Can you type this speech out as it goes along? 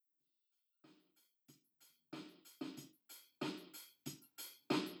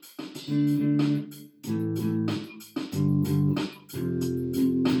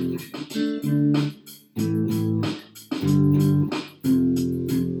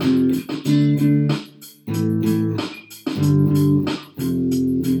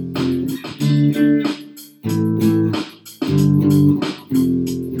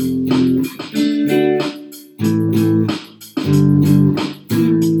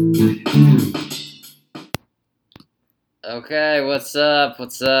Okay, what's up?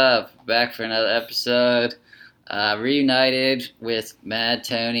 What's up? Back for another episode. Reunited with Mad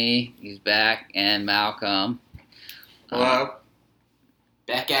Tony. He's back, and Malcolm. Hello.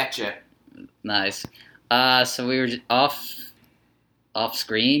 Back at you. Nice. So we were off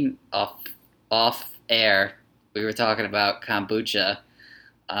screen, off air. We were talking about kombucha.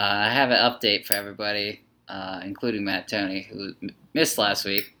 I have an update for everybody, including Matt Tony, who missed last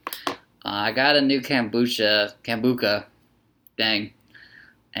week. I got a new kombucha thing,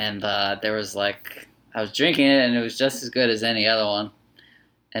 and there was I was drinking it, and it was just as good as any other one.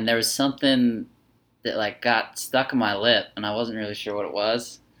 And there was something that got stuck in my lip, and I wasn't really sure what it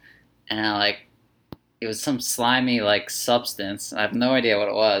was. And it was some slimy substance. I have no idea what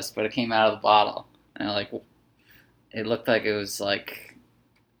it was, but it came out of the bottle, and it looked like it was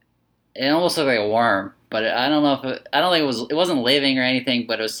it almost looked like a worm. But I don't know if I don't think it wasn't living or anything,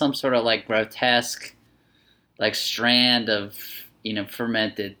 but it was some sort of grotesque strand of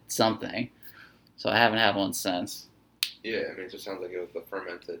fermented something. So I haven't had one since. Yeah, I mean, it just sounds like it was the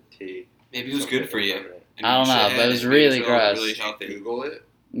fermented tea. Maybe it was good for you. I don't know, but it was really gross. Really healthy. Google it.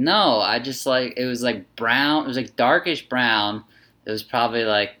 No, I just it was brown. It was darkish brown. It was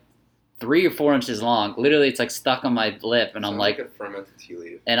probably 3 or 4 inches long. Literally, it's stuck on my lip, and I'm like a fermented tea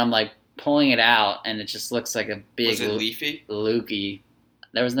leaf. And I'm pulling it out, and it just looks like a big. Was it leafy? Looky.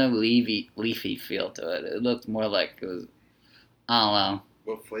 There was no leafy feel to it. It looked more like it was. I don't know.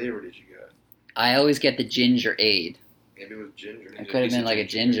 What flavor did you get? I always get the Ginger Ade. Maybe it was ginger. It could have been a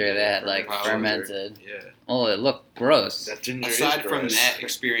ginger that fermented. Yeah. Oh, it looked gross. That ginger Aside from that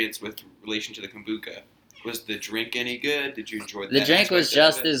experience with relation to the kombucha, was the drink any good? Did you enjoy the drink was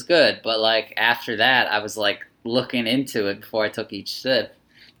just as good, but after that, I was looking into it before I took each sip,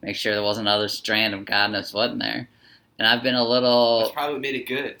 make sure there wasn't another strand of God knows what in there. And I've been a little. That's probably what made it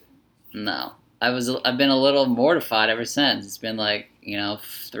good. No, I've been a little mortified ever since. It's been 3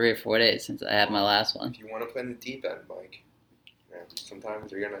 or 4 days since I had my last one. If you want to play in the deep end, Mike,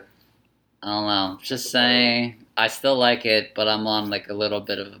 sometimes you're gonna. I don't know. Just saying, I still like it, but I'm on a little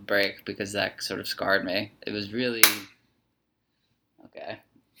bit of a break because that sort of scarred me. It was really okay.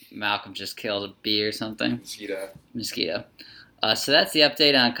 Malcolm just killed a bee or something. Mosquito. So that's the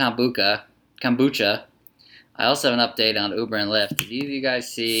update on kombucha. I also have an update on Uber and Lyft. Did either of you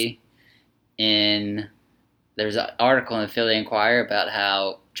guys see there's an article in the Philly Inquirer about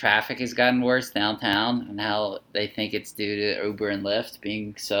how traffic has gotten worse downtown and how they think it's due to Uber and Lyft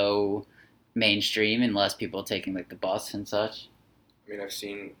being so mainstream and less people taking the bus and such? I mean, I've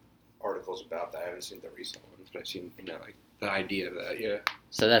seen articles about that. I haven't seen the recent ones, but I've seen the idea of that. Yeah.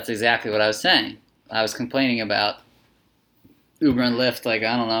 So that's exactly what I was saying. I was complaining about Uber and Lyft I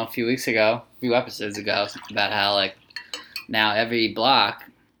don't know, a few episodes ago, about how now every block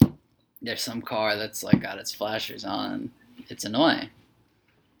there's some car that's got its flashers on, and it's annoying.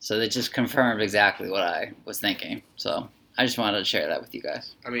 So that just confirmed exactly what I was thinking. So I just wanted to share that with you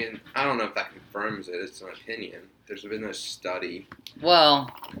guys. I mean, I don't know if that confirms it. It's an opinion. There's been no study. Well,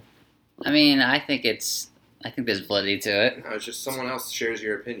 I mean, I think there's validity to it. No, it's just someone else shares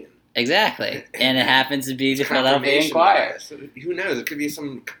your opinion. Exactly. And it happens to be the Philadelphia Inquirer. So who knows? It could be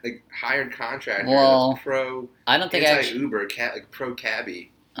some hired contractor that's pro I don't think anti-Uber, pro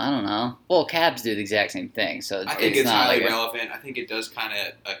cabbie. I don't know. Well, cabs do the exact same thing, so I think it's not highly relevant. I think it does kind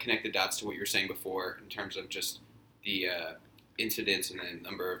of connect the dots to what you were saying before in terms of just the incidents and the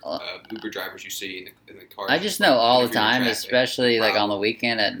number of Uber drivers you see in the cars. I just know all the time, especially on the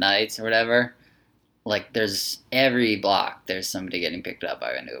weekend at nights or whatever. There's every block there's somebody getting picked up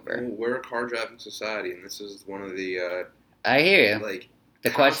by an Uber. Well, we're a car driving society, and this is one of the I hear you. The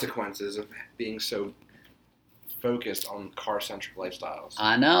consequences of being so focused on car-centric lifestyles.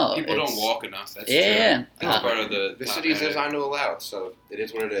 I know. People don't walk enough. That's true. That's part of the city's designed to allow it, so it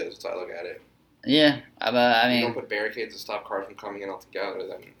is what it is. That's how I look at it. Yeah, but I mean, you don't put barricades to stop cars from coming in altogether,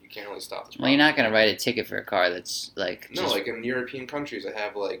 then you can't really stop this problem. Well, you're not going to write a ticket for a car that's No, in European countries, they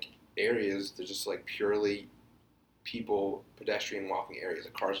have areas that just purely people, pedestrian walking areas.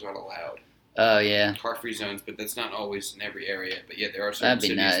 The cars are not allowed. Oh, yeah. Car-free zones, but that's not always in every area. But yeah, there are certain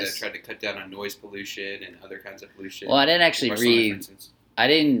cities that try to cut down on noise pollution and other kinds of pollution. Well, I didn't actually read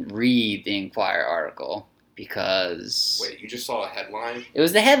the Inquirer article. because Wait, you just saw a headline? it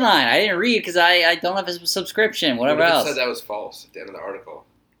was the headline. I didn't read because I don't have a subscription. Whatever What if else. it said that was false at the end of the article?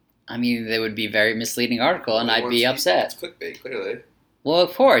 I mean, they would be a very misleading article, and I'd be upset. It's clickbait, clearly. Well,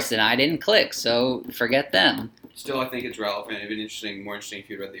 of course, and I didn't click, so forget them. Still, I think it's relevant. It'd been more interesting if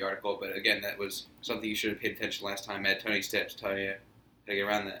you'd read the article. But again, that was something you should have paid attention last time. I had Tony's tips to tell you how to get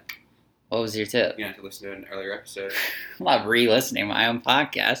around that. What was your tip? You have to listen to an earlier episode. I'm not re-listening my own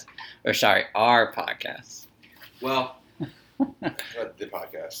podcast, or sorry, our podcast. Well, The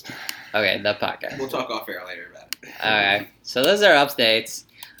podcast. Okay, the podcast. we'll talk off air later about it. Okay, so those are updates.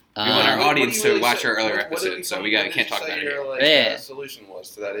 We want our What audience do you to really watch say- our earlier what did episode, we so come- we what did can't you talk say about it your, here. Yeah. solution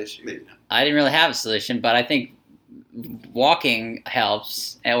was to that issue. Maybe not. I didn't really have a solution, but I think walking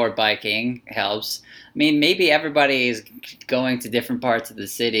helps or biking helps. I mean, maybe everybody is going to different parts of the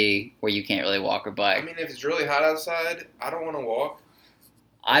city where you can't really walk or I bike. mean, if it's really hot outside, I don't want to walk.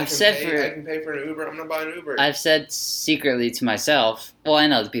 I I can pay for an Uber. I'm gonna buy an Uber. I've said secretly to myself, well, I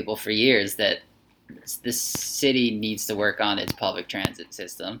know the people for years, that this city needs to work on its public transit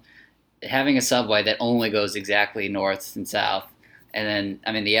system. Having a subway that only goes exactly north and south, and then,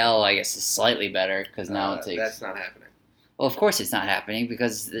 I mean, the L, I guess, is slightly better because now it takes. That's not happening. Well, of course it's not happening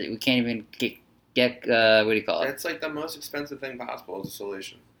because we can't even get what do you call it? That's like the most expensive thing possible as a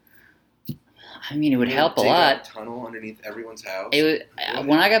solution. I mean, it would You help a dig lot. a tunnel underneath everyone's house. It would,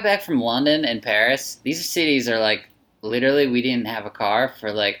 when I got back from London and Paris, these cities are like, literally, we didn't have a car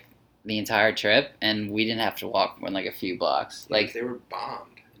for like the entire trip, and we didn't have to walk more than like a few blocks. Yeah, Like, they were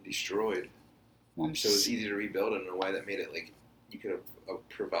bombed and destroyed, well, I'm so it was s- easy to rebuild it in a way that made it like you could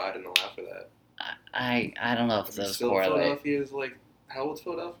provide and allow for that. I don't know if those Still, correlate. Philadelphia is like, how old's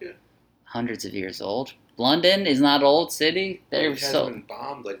Philadelphia? Hundreds of years old. London is not an old city. It They're hasn't so. been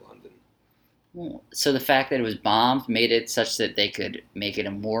bombed like London. So the fact that it was bombed made it such that they could make it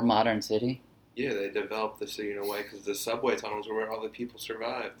a more modern city. Yeah, they developed the city in a way because the subway tunnels were where all the people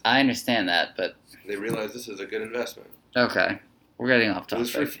survived. I understand that, but They realized this is a good investment. okay, we're getting off It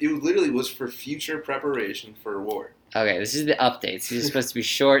was topic. it literally was for future preparation for war. Okay, this is the updates. These are supposed to be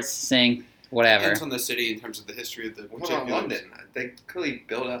short, succinct, whatever. Depends on the city in terms of the history of the What about particular. London? They clearly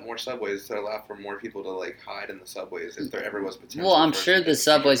built out more subways to allow for more people to like hide in the subways if there ever was potential. Well, I'm for sure the future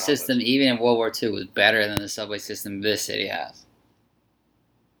subway conflicts. system, even in World War II, was better than the subway system this city has.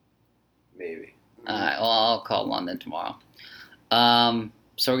 Maybe. Alright, well, I'll call London tomorrow.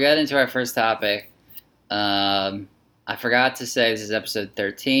 So we're getting into our first topic. I forgot to say this is episode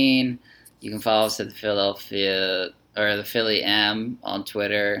 13. You can follow us at the Philadelphia or the Philly M on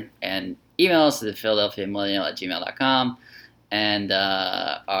Twitter and email us at the PhiladelphiaMillennial@gmail.com. And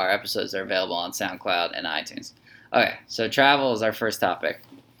our episodes are available on SoundCloud and iTunes. Okay, so travel is our first topic.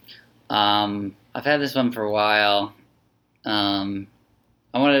 I've had this one for a while.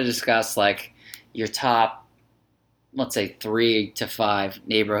 I want to discuss like your top, let's say 3 to 5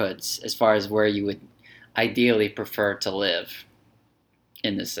 neighborhoods as far as where you would ideally prefer to live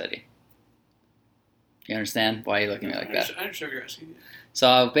in this city. You understand why you're looking at me like that? I understand what you're asking.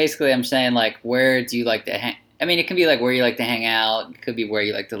 So basically, I'm saying like, where do you like to hang? I mean, it can be like where you like to hang out. It could be where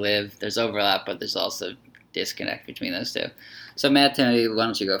you like to live. There's overlap, but there's also disconnect between those two. So Matt, Tony, why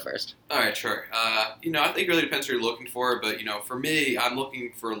don't you go first? All right, sure. I think it really depends what you're looking for, but for me, I'm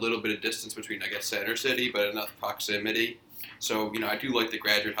looking for a little bit of distance between, I guess, Center City, but enough proximity. So, I do like the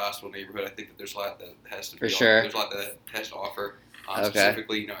Graduate Hospital neighborhood. I think that there's a lot that has to For sure. There's a lot that has to offer. Okay.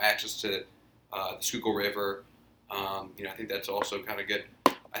 Specifically, access to the Schuylkill River. I think that's also kind of good.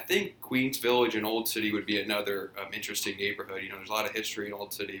 I think Queens Village and Old City would be another interesting neighborhood. There's a lot of history in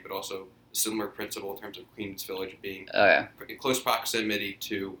Old City, but also a similar principle in terms of Queens Village being Okay. in close proximity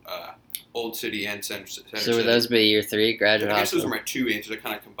to Old City and Center So City. would those be your 3? Graduate I guess those Hospital? are my 2 answers. I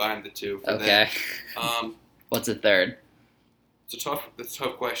kind of combined the 2. For Okay. that. What's the 3rd? It's a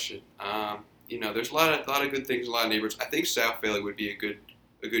tough question. There's a lot of good things in a lot of neighborhoods. I think South Philly would be a good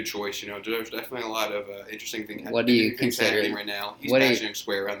choice. There's definitely a lot of interesting things. What do you things consider- happening right now? East what do you- Passyunk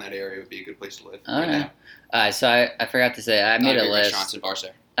Square around that area would be a good place to live. All right right. now. Alright, so I forgot to say, I made a Good list. Restaurants and bars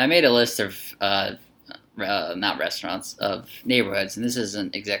there. I made a list of, not restaurants, of neighborhoods, and this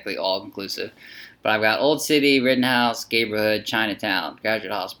isn't exactly all-inclusive. But I've got Old City, Rittenhouse, Gayborhood, Chinatown,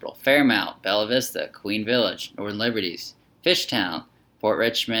 Graduate Hospital, Fairmount, Bella Vista, Queen Village, Northern Liberties, Fishtown, Port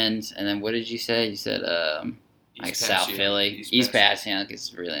Richmond, and then what did you say? You said like East South Passyunk, Philly. East Passyunk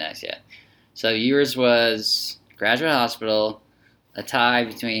is really nice, yeah. So yours was Graduate Hospital, a tie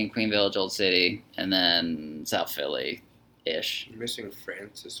between Queen Village, Old City, and then South Philly-ish. You're missing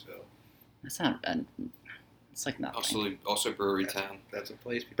Francisville. That's not. It's like nothing. Also Brewery Town. That's a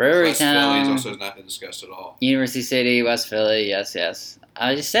place. People Brewery West Philly Town, also has not been discussed at all. University City, West Philly. Yes, yes.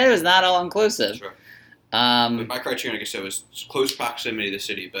 I just said it was not all inclusive. Sure. But my criterion, I guess, was close proximity to the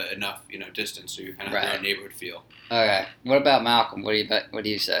city, but enough, distance, so you kind of have your Right. own neighborhood feel. Okay. What about Malcolm? What do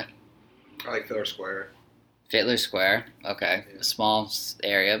you say? I like Filler Square. Fiddler Square. Okay. Yeah. A small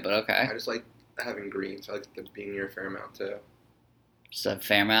area, but okay. I just like having greens. I like being near Fairmount too. So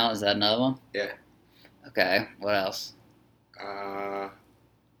Fairmount, is that another one? Yeah. Okay. What else? I'll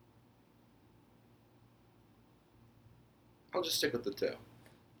just stick with the two.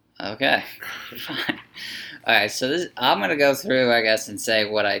 Okay. Fine. All right. So I'm gonna go through, I guess, and say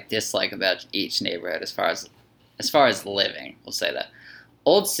what I dislike about each neighborhood as far as living. We'll say that.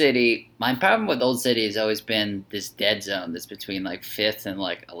 Old City. My problem with Old City has always been this dead zone that's between like 5th and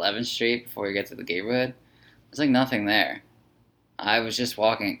like 11th Street before you get to the neighborhood. There's like nothing there. I was just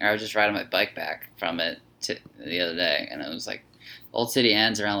riding my bike back from it the other day, and it was like Old City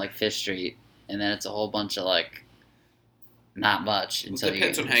ends around like 5th Street, and then it's a whole bunch of like not much It until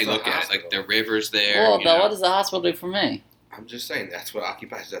depends you. on how you It's look the at it. Like hospital. the river's there. Well, but what does the hospital do for me? I'm just saying that's what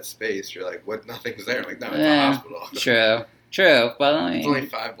occupies that space. You're like, what? Nothing's there. Like, no, it's Yeah. a hospital. True, but I It's mean, only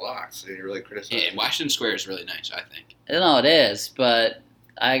 5 blocks, and you're really criticizing. Yeah, and Washington Square is really nice, I think. no, it is, but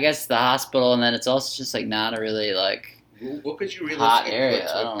I guess the hospital, and then it's also just like not a really like. What could you Hot realistically area,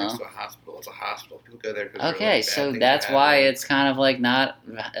 put I don't next know. to a hospital? It's a hospital. People go there because Okay, so that's why it's kind of like not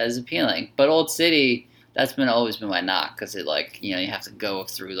as appealing. But Old City, that's always been my knock because it like you have to go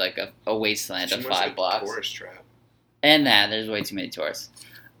through like a wasteland of 5 blocks. Tourist trap. And there's way too many tourists.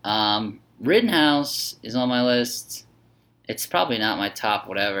 Rittenhouse is on my list. It's probably not my top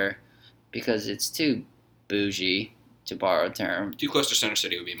whatever because it's too bougie, to borrow a term. Too close to Center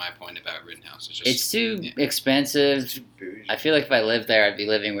City would be my point about Rittenhouse. It's too yeah. expensive. It's too bougie. I feel like if I lived there, I'd be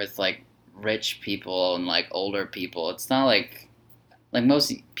living with like rich people and like older people. It's not like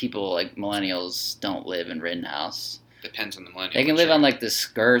most people like millennials don't live in Rittenhouse. Depends on the millennial. They can live on like the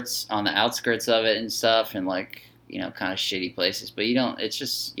skirts, on the outskirts of it and stuff, and like kind of shitty places. But you don't. It's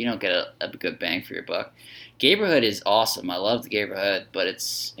just you don't get a good bang for your buck. Neighborhood is awesome. I love the neighborhood, but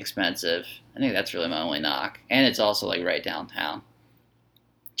it's expensive. I think that's really my only knock. And it's also like right downtown.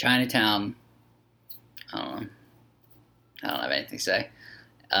 Chinatown, I don't know. I don't have anything to say.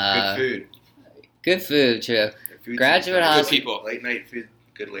 Good food. Good food, too. The food's Graduate good Hospital. people. Late night food.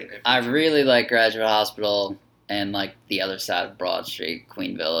 Good late night food. I really like Graduate Hospital and like the other side of Broad Street,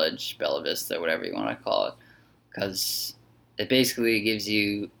 Queen Village, Bella Vista, whatever you want to call it. Because it basically gives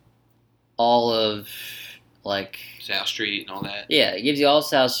you all of like South Street and all that. yeah, it gives you all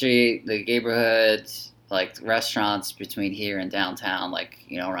South Street, the neighborhood, like restaurants between here and downtown, like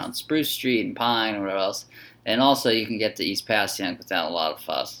around Spruce Street and Pine or whatever else. And also you can get to East Passyunk without a lot of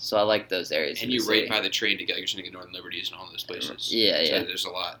fuss. So I like those areas. And of you the right city. by the train to get you're going to get Northern Liberties and all those places. Yeah, so yeah. There's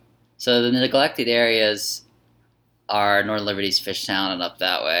a lot. So the neglected areas are Northern Liberties, Fishtown, and up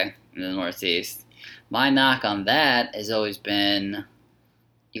that way in the northeast. My knock on that has always been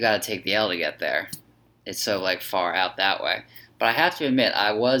you got to take the L to get there. It's so like far out that way. But I have to admit,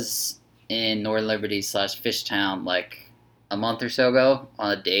 I was in Northern Liberty / Fishtown like a month or so ago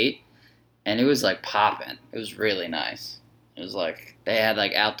on a date, and it was like popping. It was really nice. It was like they had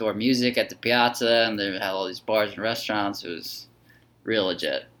like outdoor music at the piazza, and they had all these bars and restaurants. It was real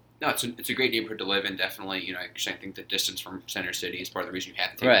legit. No, it's a great neighborhood to live in. Definitely, I think the distance from Center City is part of the reason you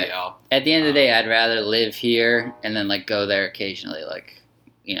have to take Right. the L. At the end of the day, I'd rather live here and then like go there occasionally, like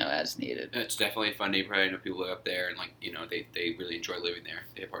as needed. It's definitely a fun neighborhood. I know people live up there, and they really enjoy living there.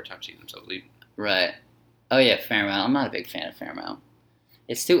 They have a hard time seeing themselves leaving. Right. Oh yeah, Fairmount. I'm not a big fan of Fairmount.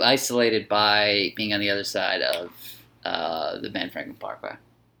 It's too isolated by being on the other side of the Ben Franklin Parkway.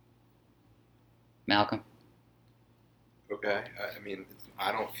 Malcolm. Okay. I mean,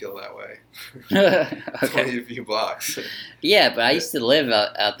 I don't feel that way. It's Okay. only a few blocks. Yeah, but I used to live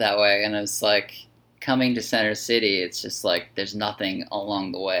out that way, and it's like coming to Center City. It's just like there's nothing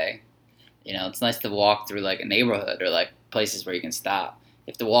along the way. It's nice to walk through like a neighborhood or like places where you can stop.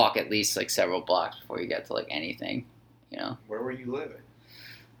 You have to walk at least like several blocks before you get to like anything. Where were you living?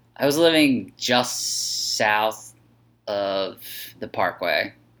 I was living just south of the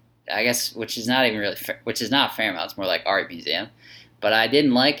Parkway, I guess, which is not Fairmount. It's more like Art Museum. But I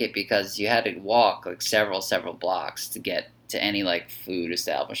didn't like it because you had to walk like several blocks to get to any like food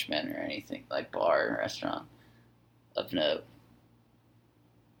establishment or anything like bar or restaurant of note.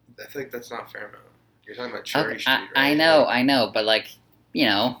 I feel like that's not Fairmount. You're talking about Cherry Okay, Street, right? I know, but like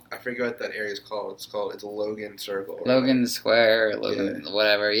I forget what that area is called. It's Logan Circle. or Logan Square,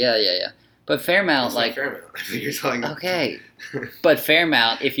 whatever. Yeah. But Fairmount, That's like not Fairmount. I think you're talking. okay, but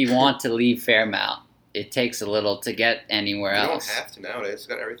Fairmount, if you want to leave Fairmount, it takes a little to get anywhere You else. don't have to nowadays. It's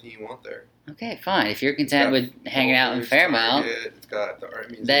got everything you want there. Okay, fine. If you're content with hanging out in Foods, Fairmount, Target, it's got the art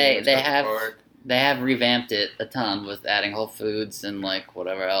museum. they it's got the have park. They have revamped it a ton with adding Whole Foods and like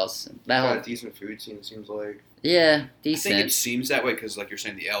whatever else. That Got whole a decent food scene, it seems like. yeah, I think it decent. seems that way because, like you're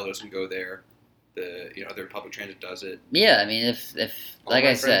saying, the L doesn't go there. Their public transit does it. Yeah, I mean if All like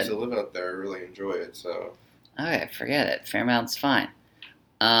my I friends said, that live out there really enjoy it, so. okay, forget it. Fairmount's fine.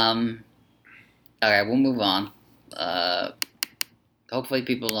 Um, okay, we'll move on. Uh, hopefully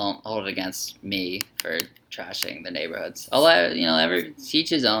people don't hold it against me for trashing the neighborhoods. Although every each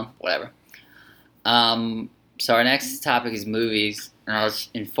his own, whatever. So our next topic is movies, and I was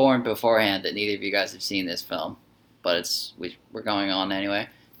informed beforehand that neither of you guys have seen this film, but we're going on anyway.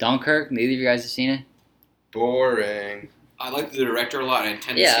 Dunkirk. Neither of you guys have seen it. Boring. I like the director a lot. I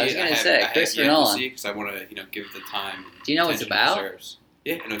intend to Yeah, see I was it. gonna I say, have Christopher yet to Nolan. see it because I want to give it the time. Do you know what it's attention it about? deserves.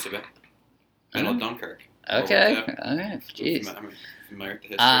 Yeah, I know it's about. I know Dunkirk. Okay. World War Okay. Jeez. I'm familiar with the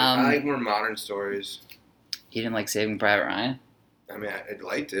history. I like more modern stories. You didn't like Saving Private Ryan? I mean, I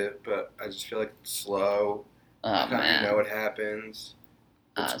liked it, but I just feel like it's slow. Oh I kind man. of know what happens.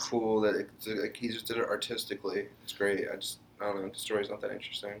 Uh, It's cool that he just did it artistically. It's great. I don't know. The story's not that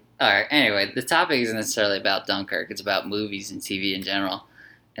interesting. All right. Anyway, the topic isn't necessarily about Dunkirk. It's about movies and TV in general,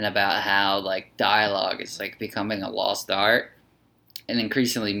 and about how like dialogue is like becoming a lost art, and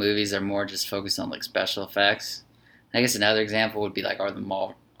increasingly movies are more just focused on like special effects. I guess another example would be like are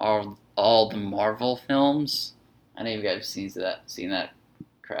all the Marvel films. I know you guys have seen that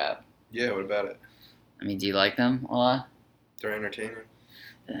crap. Yeah, what about it? I mean, do you like them a lot? They're entertaining.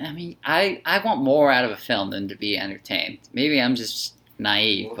 I mean, I want more out of a film than to be entertained. Maybe I'm just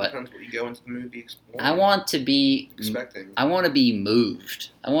naive, Well, it but depends what you go into the movie exploring. I want to be expecting. I want to be moved.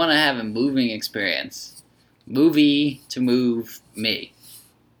 I want to have a moving experience. Movie to move me.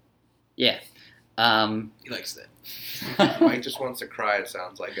 Yeah. He likes that. Mike just wants to cry. It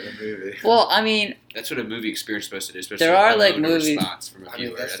sounds like in a movie. Well, I mean, That's what a movie experience is supposed to do. Especially There are, like, a movies- response from a I mean,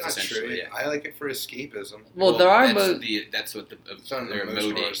 viewer. that's not essentially true. it. I like it for escapism. well, there are that's movies. That's what It's not an their emotional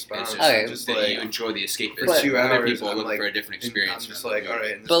mode is. response. It's Okay. just Just that like you enjoy the escapism. for But- 2 Other hours, people I'm look like, for a different experience. I'm just from like, the all movie.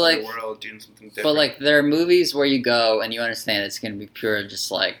 right, in this But, other like- world, doing something different. But like, there are movies where you go and you understand it's going to be pure, just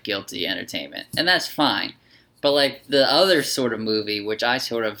like guilty entertainment, and that's fine. But like the other sort of movie, which I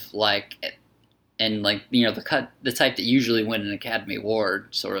sort of like, and like the type that usually win an Academy Award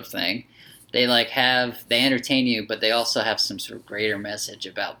sort of thing, they they entertain you, but they also have some sort of greater message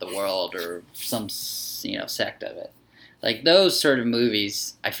about the world or some sect of it. Like those sort of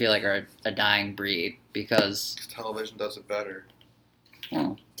movies, I feel like are a dying breed because television does it better.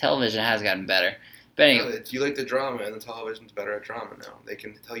 well, television has gotten better. But anyway, You like the drama, and the television's better at drama now. They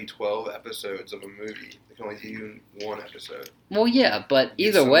can tell you 12 episodes of a movie. They can only do you 1 episode. well, yeah, but It's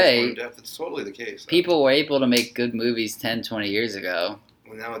either so much more way, in-depth. It's totally the case. people were able to make good movies 10, 20 years ago.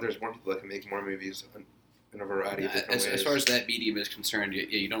 Well, now there's more people that can make more movies in a variety of different As ways. far as that medium is concerned,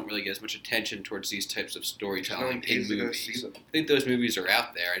 you don't really get as much attention towards these types of No storytelling one in pays to go see movies. them. I think those movies are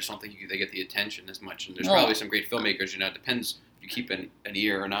out there. I just don't think they get the attention as much. And there's Well- probably some great filmmakers. It depends if you keep an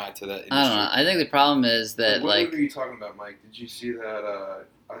ear or an eye to that industry. I don't know. I think the problem is that What like movie are you talking about, Mike? Did you see that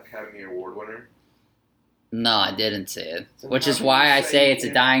Academy Award winner? no, I didn't see it, Then which how is can why you I say say you it's a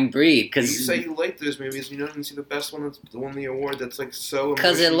can't- dying breed You say because you like those movies, and you don't even see the best one that won the award. That's like so. it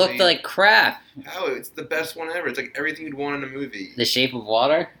looked emotionally- like crap. How? It's the best one ever. It's like everything you'd want in a movie. The Shape of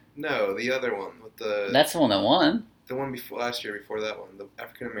Water. No, the other one with That's the one that won. the one before last year before that one, the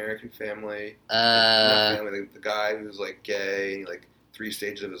African American family. Not Uh family, the guy who's like gay, and, like 3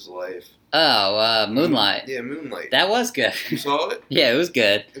 stages of his life. Moonlight. Yeah, Moonlight. That was good. You saw it? Yeah, it was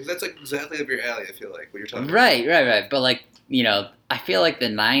good. Because that's like exactly up your alley. I feel like what you're talking Right. But like I feel like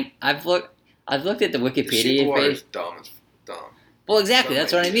I've looked at the about. The Shape of Wikipedia Water page. is dumb as dumb. Well, exactly. Dumb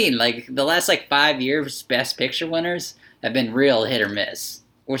That's what I idea. mean. Like the last 5 years, Best Picture winners have been real hit or miss,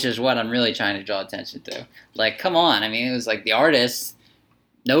 which is what I'm really trying to draw attention to. Like, come on. I mean, it was like The Artist,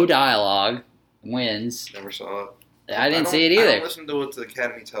 no dialogue, wins. Never saw it. I didn't see it I either. don't listen to what the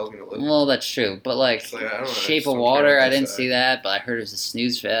Academy tells me to listen. Well, that's true. But like, It's like, I don't know, I Shape just of don't care Water, what I they didn't say. see that, but I heard it was a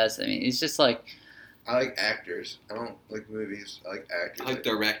snooze fest. I mean, it's just like, I like actors. I don't like movies. I like actors. I like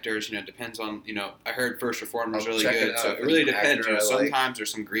directors. It depends on. I heard First Reformed was I'll really check good. it So out. it really If it's an depends. actor I like. Sometimes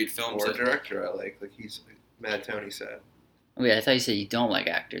there's some great films. or a That, director I like. Like he's Mad Tony said. wait, I thought you said you don't like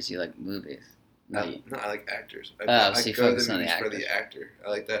actors, you like movies. No, you- No, I like actors. Oh, I so you go to focus the on the movies for actors. the actor. I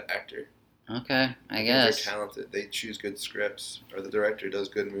like that actor. Okay, I think guess. They're talented. They choose good scripts, or the director does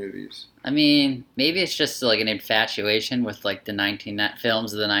good movies. I mean, maybe it's just like an infatuation with like the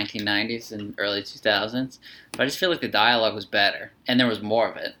films of the 1990s and early 2000s. But I just feel like the dialogue was better and there was more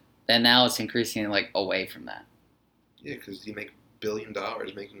of it. And now it's increasing like away from that. Yeah, because you make billion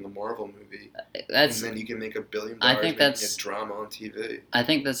making a Marvel movie, That's and then you can make $1 billion I think making that's a drama on TV. I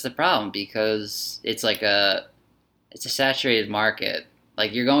think that's the problem because it's a saturated market.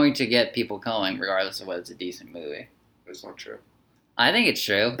 Like you're going to get people going regardless of whether it's a decent movie. It's not true. I think it's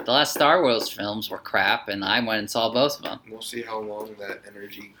true. The last Star Wars films were crap, and I went and saw both of them. We'll see how long that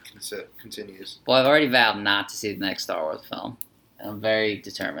energy continues. Well, I've already vowed not to see the next Star Wars film, and I'm very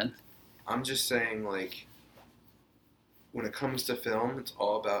determined. I'm just saying, like, when it comes to film, it's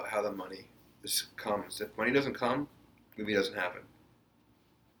all about how the money comes. If money doesn't come, movie doesn't happen.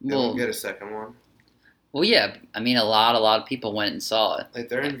 They won't get a second one. Well, yeah. I mean, a lot of people went and saw it. Like,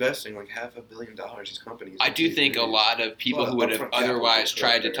 they're investing like $500 million, these companies. I do think a lot of people who would have otherwise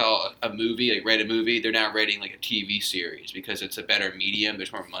tried to tell a movie, like write a movie, they're now writing like a TV series because it's a better medium.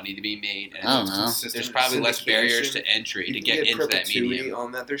 There's more money to be made. And I don't know. There's probably less barriers to entry to get into that medium.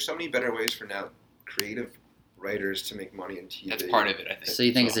 On that. There's so many better ways for now creative writers to make money in TV. That's part of it, I think. So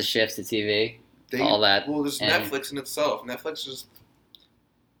you think it's a shift to TV? All that. Well, there's Netflix in itself. Netflix is.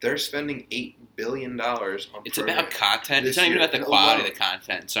 They're spending $8 billion on. It's about content. It's not even about the quality of the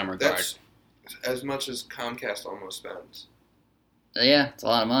content in some regard. That's as much as Comcast almost spends. Yeah, it's a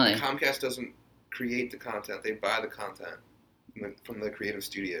lot of money. Comcast doesn't create the content; they buy the content from the creative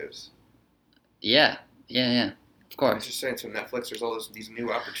studios. Yeah. Of I'm course. just saying, so Netflix, there's all these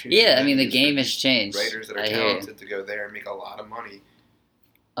new opportunities. Yeah, I mean the game has changed. Writers that are talented to go there and make a lot of money.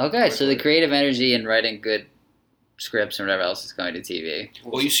 Okay, so the creative energy in writing good scripts and whatever else is going to TV.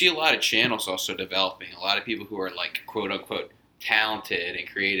 Well, you see a lot of channels also developing. A lot of people who are like quote unquote talented and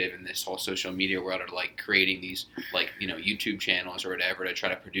creative in this whole social media world are like creating these like YouTube channels or whatever to try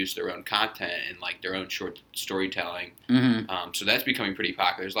to produce their own content and like their own short storytelling. Mm-hmm. So that's becoming pretty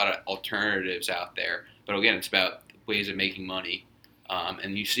popular. There's a lot of alternatives out there, but again, it's about ways of making money.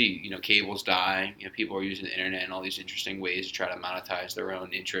 And you see, cable's dying. People are using the internet and all these interesting ways to try to monetize their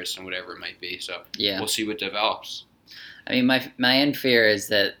own interests and whatever it might be. So we'll see what develops. I mean, my end fear is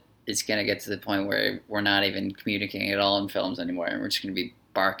that it's going to get to the point where we're not even communicating at all in films anymore, and we're just going to be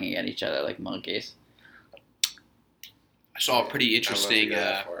barking at each other like monkeys. I saw a pretty interesting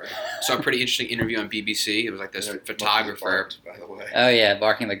interview on BBC. It was like this photographer. Barks, by the way. Oh yeah,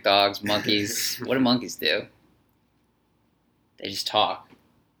 barking like dogs, monkeys. What do monkeys do? They just talk.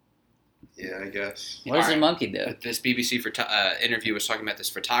 Yeah, I guess. What does a monkey do? This BBC interview was talking about this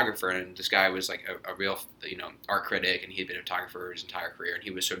photographer, and this guy was like a real, art critic, and he had been a photographer his entire career, and he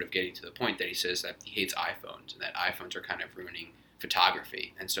was sort of getting to the point that he says that he hates iPhones, and that iPhones are kind of ruining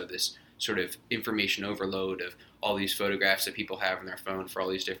photography, and so this sort of information overload of all these photographs that people have on their phone for all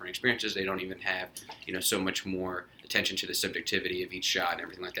these different experiences, they don't even have, so much more attention to the subjectivity of each shot and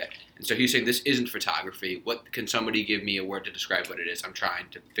everything like that. And so he's saying, this isn't photography. What can somebody give me a word to describe what it is? I'm trying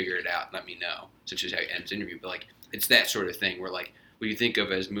to figure it out. Let me know. Such as how he ends the interview. But like, it's that sort of thing where like what you think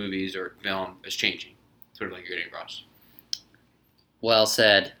of as movies or film is changing. Sort of like you're getting across. Well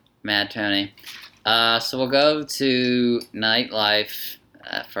said, Mad Tony. So we'll go to nightlife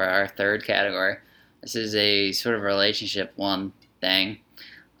for our third category. This is a sort of relationship one thing.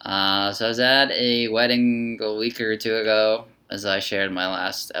 So I was at a wedding a week or two ago, as I shared in my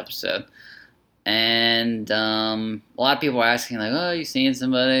last episode. And a lot of people were asking, like, oh, you seen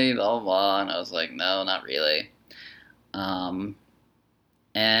somebody, blah, blah, blah. And I was like, no, not really. And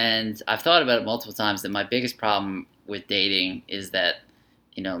I've thought about it multiple times that my biggest problem with dating is that,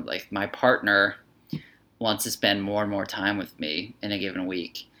 like my partner wants to spend more and more time with me in a given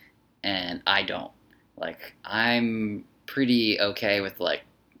week. And I don't. Like, I'm pretty okay with,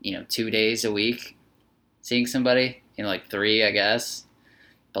 2 days a week seeing somebody, like 3, I guess.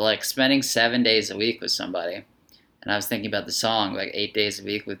 But, like, spending 7 days a week with somebody. And I was thinking about the song, like, 8 days a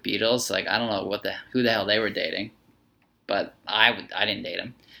week with Beatles. Like, I don't know who the hell they were dating. But I didn't date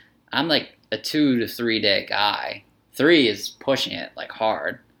them. I'm, like, a 2 to 3 day guy. 3 is pushing it, like,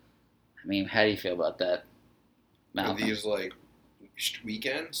 hard. I mean, how do you feel about that, Malcolm? Are these, like,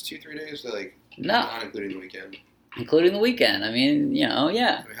 weekends, 2-3 days? They're, like, no. Not including the weekend. Including the weekend. I mean, yeah. I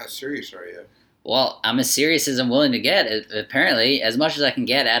mean, how serious are you? Well, I'm as serious as I'm willing to get. Apparently, as much as I can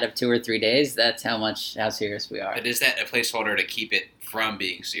get out of 2 or 3 days, that's how serious we are. But is that a placeholder to keep it from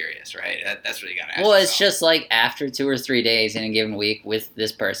being serious, right? That's what you got to ask Well, yourself. it's just like after 2 or 3 days in a given week with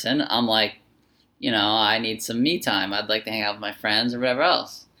this person, I'm like, I need some me time. I'd like to hang out with my friends or whatever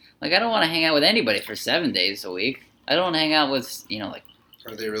else. Like, I don't want to hang out with anybody for 7 days a week. I don't want to hang out with, like...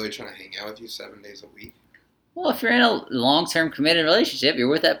 Are they really trying to hang out with you 7 days a week? Well, if you're in a long-term committed relationship, you're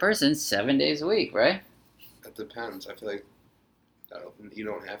with that person 7 days a week, right? That depends. I feel like you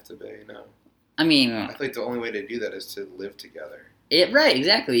don't have to be, no. I mean... I feel like the only way to do that is to live together. Right,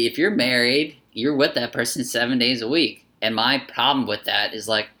 exactly. If you're married, you're with that person 7 days a week. And my problem with that is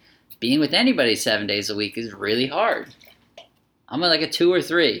like being with anybody 7 days a week is really hard. I'm at like a 2 or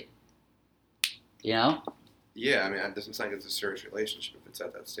 3. You know? Yeah, I mean, it doesn't sound like it's a serious relationship if it's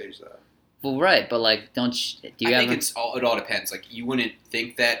at that stage, though. Well, right, but like, do you I have? think it all depends. Like, you wouldn't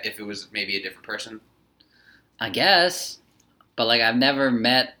think that if it was maybe a different person. I guess, but like, I've never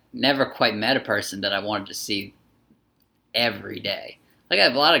quite met a person that I wanted to see every day. Like, I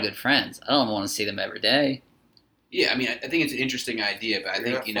have a lot of good friends. I don't want to see them every day. Yeah, I mean, I think it's an interesting idea, but I You're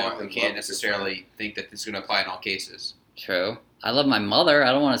think, not you know, falling you in love can't with necessarily think that this is going to apply in all cases. True. I love my mother.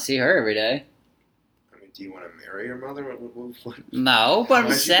 I don't want to see her every day. I mean, do you want to marry your mother? What? No, but I'm Why'd you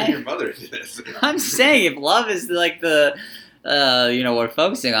bring saying. your mother to this? I'm saying if love is like the, what we're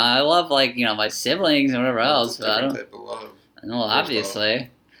focusing on. I love like my siblings and whatever Well, else. it's a But I different don't. type of love. Well, First obviously.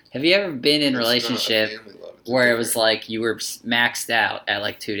 Have you ever been in a It's not a relationship family love. It's a where it was different- like you were maxed out at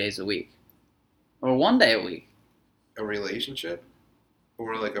like 2 days a week, or 1 day a week? a relationship,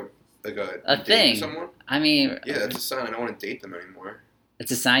 or like a A dating thing. someone. I mean, Yeah, that's a sign I don't want to date them anymore.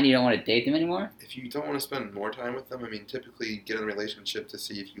 it's a sign you don't want to date them anymore. If you don't want to spend more time with them, I mean, typically get in a relationship to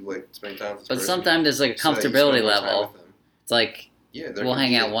see if you like spending time with this But person. sometimes there's like a so that you comfortability spend more time level. with them. It's like Yeah, there we'll can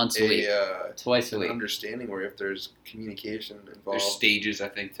hang be out once a week, twice a an week. understanding where if there's communication involved, There's stages, I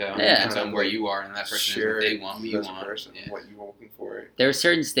think, too. Yeah. Depends on where you are and that person is what share they want, what you as a want. person, Yeah. what you're looking for. There are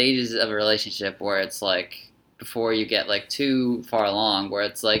certain stages of a relationship where it's like before you get like too far along, where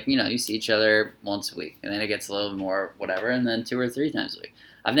it's like you see each other once a week, and then it gets a little more whatever, and then 2 or 3 times a week.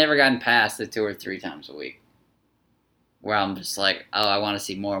 I've never gotten past the 2 or 3 times a week, where I'm just like, oh, I want to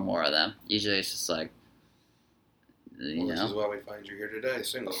see more and more of them. Usually, it's just like, Well, this is why we find you here today,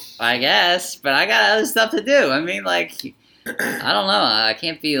 single. I guess, but I got other stuff to do. I mean, like, I don't know. I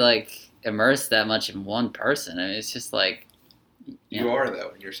can't be like immersed that much in one person. I mean, it's just like You are though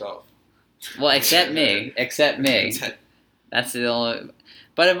in yourself. Well, except me. Except me. That's the only.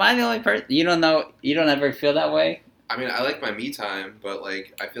 But am I the only person? You don't know. You don't ever feel that way. I mean, I like my me time, but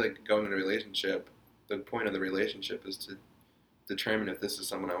like I feel like going in a relationship, the point of the relationship is to determine if this is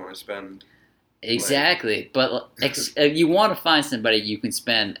someone I want to spend. Exactly, but you want to find somebody you can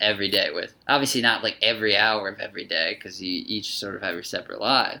spend every day with. Obviously, not like every hour of every day, because you each sort of have your separate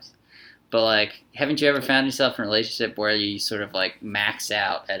lives. But like, haven't you ever found yourself in a relationship where you sort of like max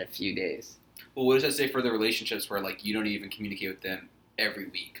out at a few days? Well, what does that say for the relationships where like you don't even communicate with them every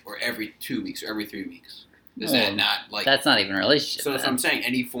week or every 2 weeks or every 3 weeks? Is that not like that's not even a relationship? So if I'm saying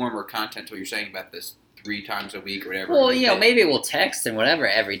any form or content to what you're saying about this 3 times a week or whatever. Well, maybe we'll text and whatever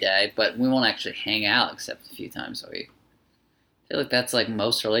every day, but we won't actually hang out except a few times a week. I feel like that's like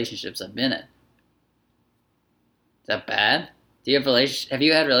most relationships I've been in. Is that bad? Do you have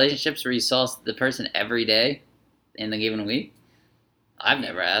you had relationships where you saw the person every day in the given week? I've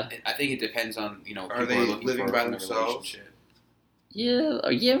never have. I think it depends on Are they living by themselves? Yeah,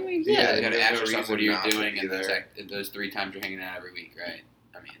 yeah, I mean, yeah. You got to there's ask no yourself reason what are you not to doing be in there. those 3 times you're hanging out every week, right?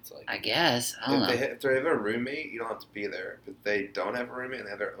 I mean, it's like I guess I don't know. If they have a roommate, you don't have to be there. But if they don't have a roommate and they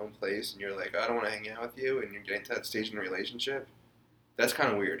have their own place, and you're like, I don't want to hang out with you, and you're getting to that stage in a relationship, that's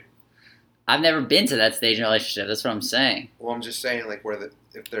kind of weird. I've never been to that stage in a relationship. That's what I'm saying. Well, I'm just saying, like,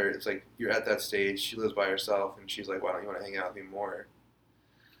 it's like you're at that stage, she lives by herself, and she's like, why don't you want to hang out with me more?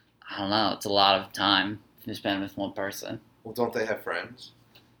 I don't know. It's a lot of time to spend with one person. Well, don't they have friends?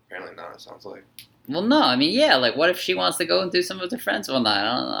 Apparently not, it sounds like. Well, no. I mean, yeah. Like, what if she wants to go and do some with her friends one night?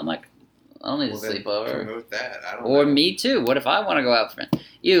 I'm like, I don't need Well, to then sleep over. promote that. I don't Or know. me too. What if I want to go out for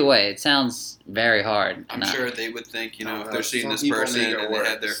either way? It sounds very hard. I'm sure they would think, if they're seeing some this people person make it and they work,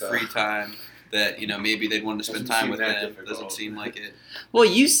 had their so. free time, that maybe they'd want to spend Doesn't time seem with that them. difficult. Doesn't seem like it. Well,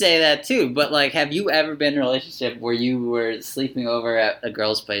 you say that too, but like, have you ever been in a relationship where you were sleeping over at a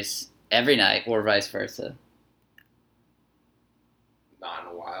girl's place every night, or vice versa? Not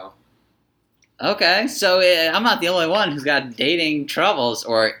in a while. Okay, so I'm not the only one who's got dating troubles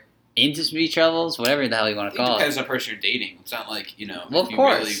or industry troubles, whatever the hell you want to It call depends it. on the person you're dating. It's not like, Well, of if you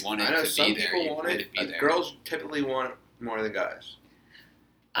course. really wanted I know to some be there, people you want would it. be there. Girls typically want more than guys.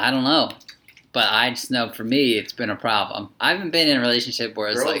 I don't know, but I just know for me it's been a problem. I haven't been in a relationship where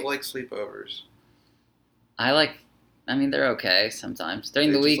it's Girls like sleepovers. I mean, they're okay sometimes during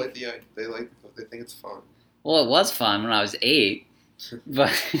They the just week. they think it's fun. Well, it was fun when I was 8,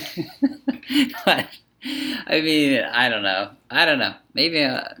 but but I mean, I don't know.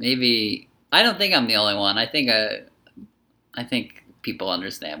 Maybe I don't think I'm the only one. I think people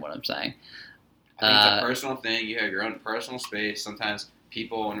understand what I'm saying. I think it's a personal thing. You have your own personal space. Sometimes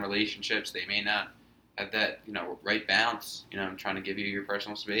people in relationships, they may not have that, right balance, I'm trying to give you your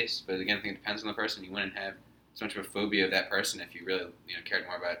personal space. But again, I think it depends on the person. You wouldn't have so much of a phobia of that person if you really, cared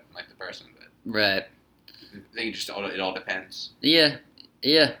more about like the person. But Right. I think it all depends. Yeah,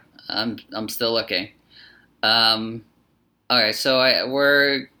 yeah. I'm still looking. Um, okay, so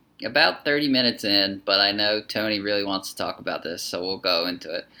we're about 30 minutes in, but I know Tony really wants to talk about this, so we'll go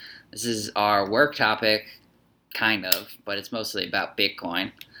into it. This is our work topic, kind of, but it's mostly about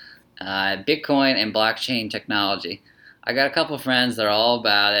Bitcoin. Bitcoin and blockchain technology. I got a couple of friends that are all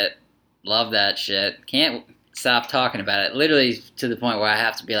about it, love that shit, can't stop talking about it, literally to the point where I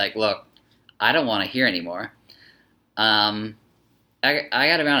have to be like, look, I don't want to hear anymore. Um, I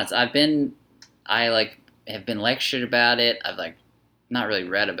gotta be honest, I like have been lectured about it. I've like not really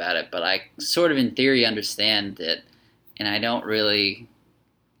read about it, but I sort of in theory understand it, and I don't really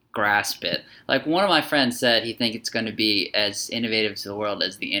grasp it. Like one of my friends said, he thinks it's going to be as innovative to the world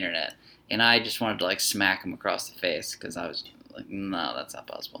as the internet, and I just wanted to like smack him across the face because I was like, no, that's not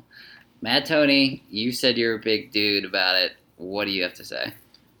possible. Mad Tony, you said you're a big dude about it. What do you have to say?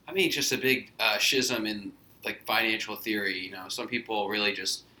 I mean, it's just a big schism in like financial theory. You know, some people really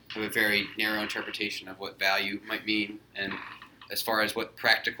just have a very narrow interpretation of what value might mean, and as far as what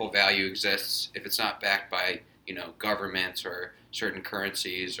practical value exists, if it's not backed by governments or certain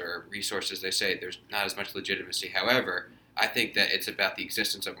currencies or resources, they say there's not as much legitimacy. However, I think that it's about the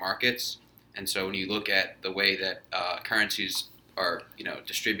existence of markets, and so when you look at the way that currencies are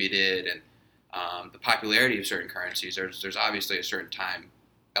distributed and the popularity of certain currencies, there's obviously a certain time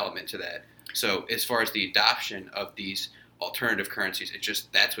element to that. So as far as the adoption of these alternative currencies,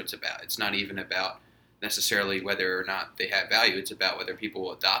 that's what it's about. It's not even about necessarily whether or not they have value. It's about whether people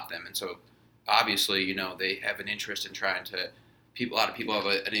will adopt them. And so obviously, they have an interest in trying to a lot of people have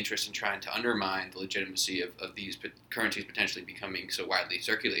an interest in trying to undermine the legitimacy of these currencies potentially becoming so widely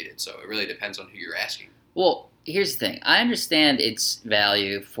circulated. So it really depends on who you're asking. Well, here's the thing. I understand its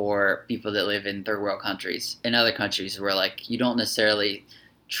value for people that live in third world countries and other countries where like you don't necessarily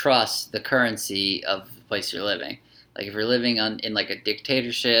trust the currency of the place you're living. Like if you're living in like a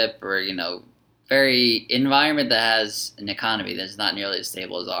dictatorship or very environment that has an economy that's not nearly as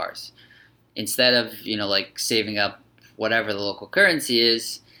stable as ours. Instead of like saving up whatever the local currency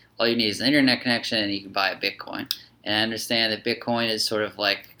is, all you need is an internet connection and you can buy a Bitcoin. And I understand that Bitcoin is sort of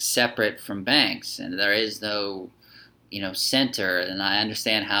like separate from banks and there is no center. And I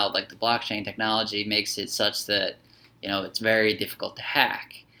understand how like the blockchain technology makes it such that it's very difficult to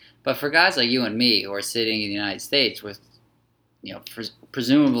hack. But for guys like you and me who are sitting in the United States with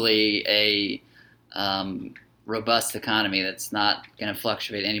presumably a robust economy that's not going to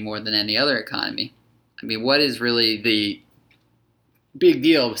fluctuate any more than any other economy. I mean, what is really the big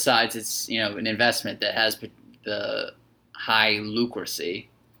deal besides it's an investment that has the high lucracy?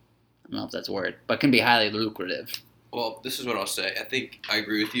 I don't know if that's a word, but can be highly lucrative. Well, this is what I'll say. I think I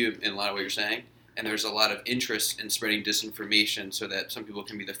agree with you in a lot of what you're saying, and there's a lot of interest in spreading disinformation so that some people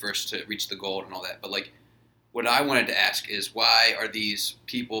can be the first to reach the goal and all that. But like, what I wanted to ask is why are these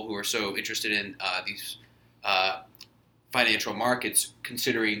people who are so interested in these financial markets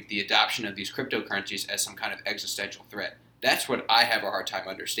considering the adoption of these cryptocurrencies as some kind of existential threat? That's what I have a hard time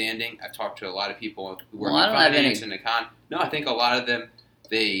understanding. I've talked to a lot of people who work in finance and econ. No, I think a lot of them,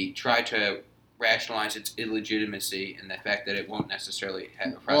 they try to rationalize its illegitimacy and the fact that it won't neccidentally have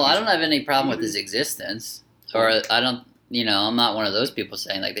a problem. Well, I don't have any problem with its existence. Or I don't, I'm not one of those people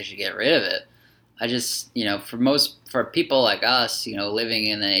saying like they should get rid of it. I just, for people like us, living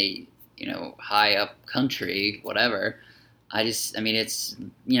in a, high up country, whatever, it's,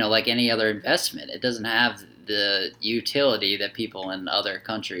 like any other investment. It doesn't have the utility that people in other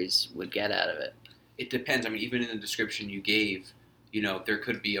countries would get out of it. It depends. I mean, even in the description you gave, there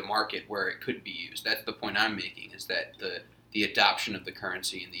could be a market where it could be used. That's the point I'm making, is that the adoption of the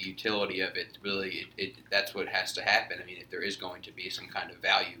currency and the utility of it, really, that's what has to happen. I mean, if there is going to be some kind of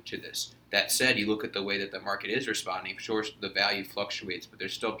value to this. That said, you look at the way that the market is responding, sure, the value fluctuates, but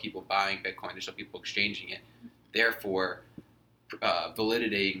there's still people buying Bitcoin, there's still people exchanging it. Therefore,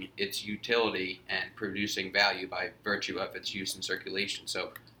 validating its utility and producing value by virtue of its use in circulation.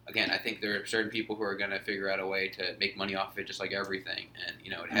 So, again, I think there are certain people who are going to figure out a way to make money off of it just like everything. And,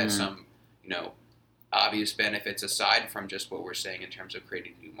 it has some, obvious benefits aside from just what we're saying in terms of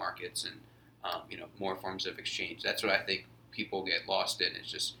creating new markets and, more forms of exchange. That's what I think people get lost in.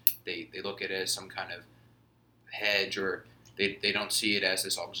 It's just they look at it as some kind of hedge, or they don't see it as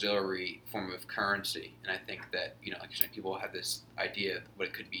this auxiliary form of currency. And I think that, like you said, people have this idea of what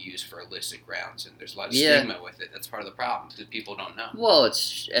it could be used for illicit grounds, and there's a lot of stigma with it. That's part of the problem, because people don't know. Well,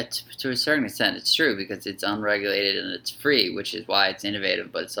 it's to a certain extent it's true because it's unregulated and it's free, which is why it's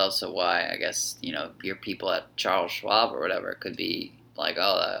innovative, but it's also why I guess, your people at Charles Schwab or whatever could be like,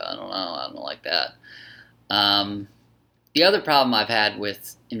 oh, I don't know, I don't like that. The other problem I've had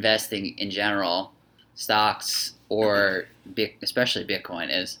with investing in general, stocks or especially Bitcoin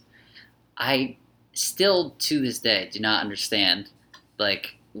is, I still to this day do not understand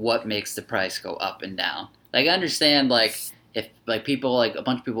like what makes the price go up and down. Like I understand like if like people like a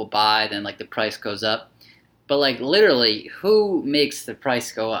bunch of people buy, then like the price goes up. But like literally, who makes the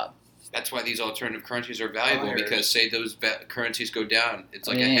price go up? That's why these alternative currencies are valuable Buyers. because say those currencies go down, it's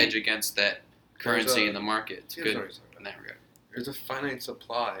like a hedge against that currency in the market. It's good in that regard. There's a finite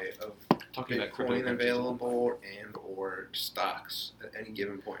supply of Talking about Bitcoin cryptocurrencies. available and or stocks at any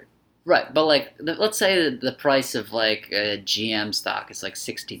given point. Right, but like let's say the price of like a GM stock is like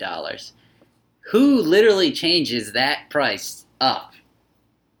 $60. Who literally changes that price up,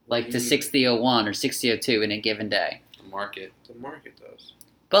 like to 60.01 or 60.02 in a given day? The market. The market does.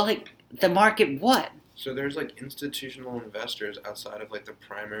 But like the market, what? So there's like institutional investors outside of like the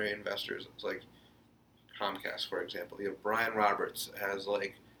primary investors. It's like Comcast, for example. You have Brian Roberts has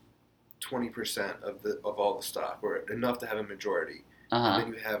like 20% of all the stock, or enough to have a majority. And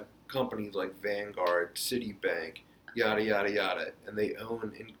then you have companies like Vanguard, Citibank, yada yada yada, and they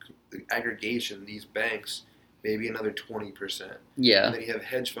own in the aggregation these banks maybe another 20%. Yeah. And then you have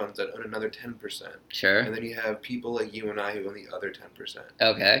hedge funds that own another 10%. Sure. And then you have people like you and I who own the other 10%.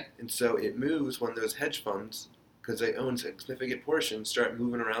 Okay. And so it moves when those hedge funds, because they own significant portions, start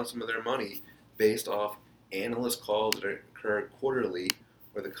moving around some of their money based off analyst calls that occur quarterly,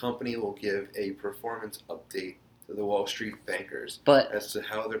 where the company will give a performance update to the Wall Street bankers as to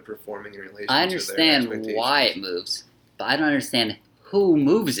how they're performing in relation I to their understand expectations. why it moves, but I don't understand who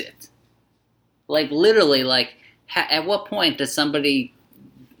moves it. Like literally, like at what point does somebody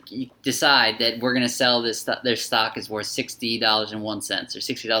decide that we're going to sell their stock is worth $60.01 or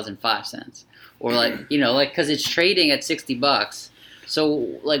 $60.05, or like like because it's trading at $60. So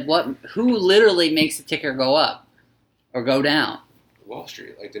like who literally makes the ticker go up or go down? Wall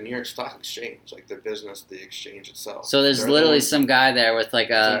Street, like the New York Stock Exchange, like the business, the exchange itself. So there's literally some guy there with like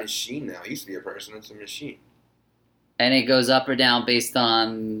it's a machine now. It used to be a person. It's a machine. And it goes up or down based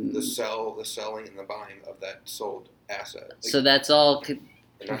on the selling and the buying of that sold asset. Like, so that's all.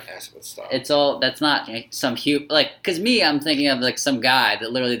 Not asset, but stock. It's all. That's not some huge because I'm thinking of like some guy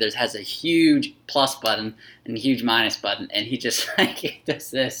that literally has a huge plus button and a huge minus button, and he just like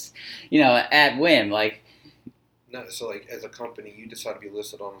does this, at whim, like. No, so like as a company, you decide to be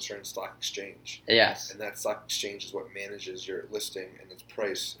listed on a certain stock exchange. Yes. And that stock exchange is what manages your listing and its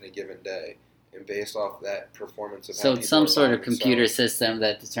price in a given day. And based off that performance of so it's some sort of computer system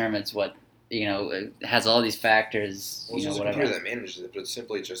that determines what it has all these factors. Well, it's a computer that manages it, but it's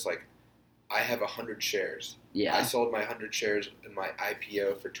simply just like I have 100 shares. Yeah. I sold my 100 shares in my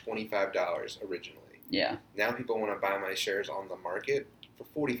IPO for $25 originally. Yeah. Now people want to buy my shares on the market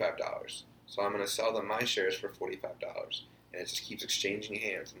for $45. So I'm going to sell them my shares for $45. And it just keeps exchanging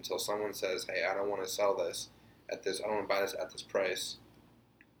hands until someone says, hey, I don't want to sell this at this, I don't want to buy this at this price.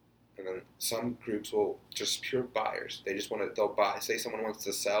 And then some groups will just pure buyers. They just they'll buy. Say someone wants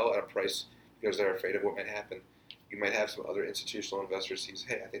to sell at a price because they're afraid of what might happen. You might have some other institutional investors who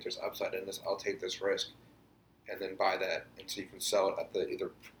say, hey, I think there's upside in this. I'll take this risk. And then buy that. And so you can sell it at the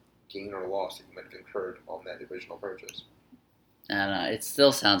either gain or loss that you might have incurred on that original purchase. I don't know. It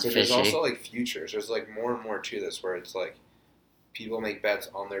still sounds fishy. There's also like futures. There's like more and more to this where it's like people make bets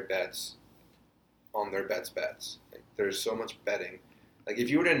on their bets bets. Like, there's so much betting. Like if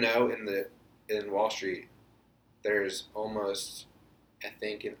you were to know in Wall Street, there's almost I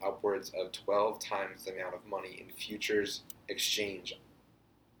think in upwards of 12 times the amount of money in futures exchange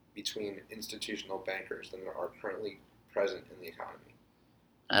between institutional bankers than there are currently present in the economy.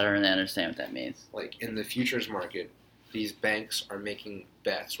 I don't really understand what that means. Like in the futures market, these banks are making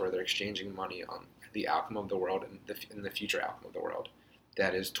bets where they're exchanging money on the outcome of the world and the future outcome of the world.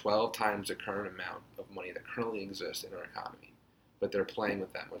 That is 12 times the current amount of money that currently exists in our economy. But they're playing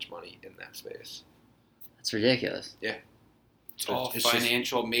with that much money in that space. That's ridiculous. Yeah. It's all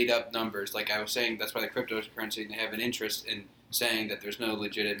financial made-up numbers. Like I was saying, that's why the cryptocurrency, they have an interest in saying that there's no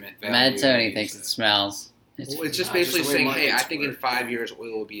legitimate value. Mad Tony thinks it smells. It's just basically saying, hey, I think in 5 years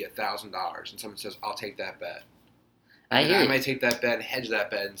oil will be $1,000. And someone says, I'll take that bet. I might take that bet and hedge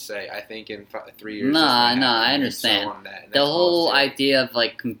that bet and say, I think in 3 years. I understand. The whole idea of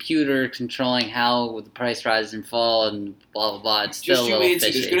like computer controlling how the price rises and fall and blah blah blah. It's still a little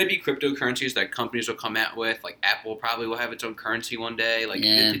fishy. There's going to be cryptocurrencies that companies will come out with. Like Apple probably will have its own currency one day. Like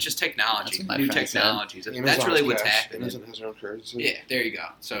it's just technology, new technologies. That's really what's happening. Amazon has their own currency. Yeah, there you go.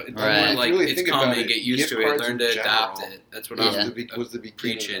 So it's right. more like it's coming, get used to it, learn to adopt it. That's what was the beginning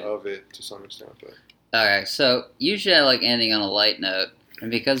preaching of it to some extent, but. Okay, so usually I like ending on a light note, and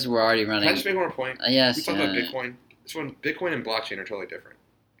because we're already running. Can I just make one more point? Yes. We talked about Bitcoin. Bitcoin and blockchain are totally different.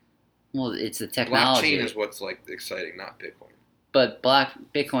 Well, it's the technology. Blockchain is what's like exciting, not Bitcoin. But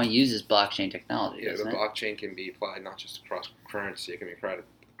Bitcoin uses blockchain technology. Yeah, the doesn't it? blockchain can be applied not just across currency; it can be applied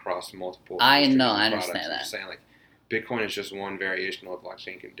across multiple. I industries know, and I products. understand I'm that. just saying, like, Bitcoin is just one variation of what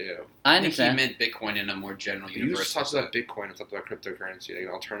blockchain can do. I think he understand. meant Bitcoin in a more general You universal just talked about Bitcoin and talked about cryptocurrency, like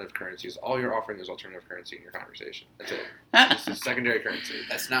alternative currencies. All you're offering is alternative currency in your conversation. That's it. It's a secondary currency.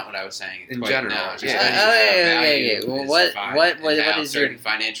 That's not what I was saying. In Quite general, no, yeah. just Okay. value Well, is what defined, what and how is certain your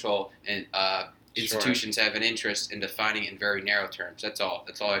financial and institutions have an interest in defining it in very narrow terms. That's all.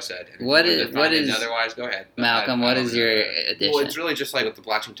 That's all I said. And What if you is- want to what define it is- otherwise? Go ahead. But Malcolm? I What don't is know your that. addition? Well, it's really just like with the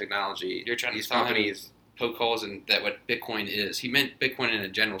blockchain technology. You're trying to these tell him companies. poke holes in that what Bitcoin is. He meant Bitcoin in a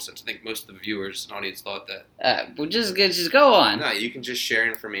general sense. I think most of the viewers and audience thought that. Well, just go on. No, you can just share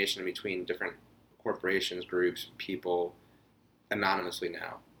information between different corporations, groups, people, anonymously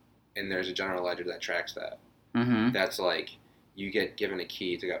now, and there's a general ledger that tracks that. Mm-hmm. That's like you get given a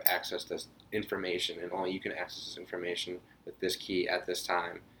key to go access this information, and only you can access this information with this key at this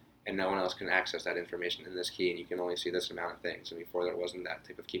time, and no one else can access that information in this key, and you can only see this amount of things. And before there wasn't that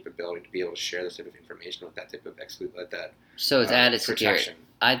type of capability to be able to share this type of information with that type of So it's added security. protection.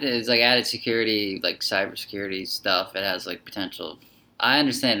 I think it's like added security, like cybersecurity stuff. It has like potential. I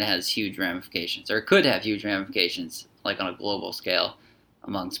understand it has huge ramifications, or it could have huge ramifications, like on a global scale,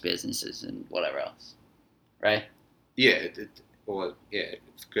 amongst businesses and whatever else. Right? Yeah,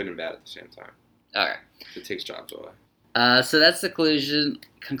 it's good and bad at the same time. All right. It takes jobs away. So that's the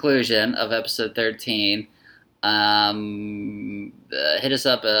conclusion of episode 13. Hit us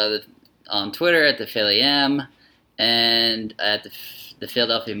up on Twitter at the Philly M and at the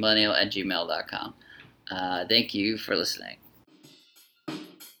Philadelphia Millennial at gmail.com. Thank you for listening.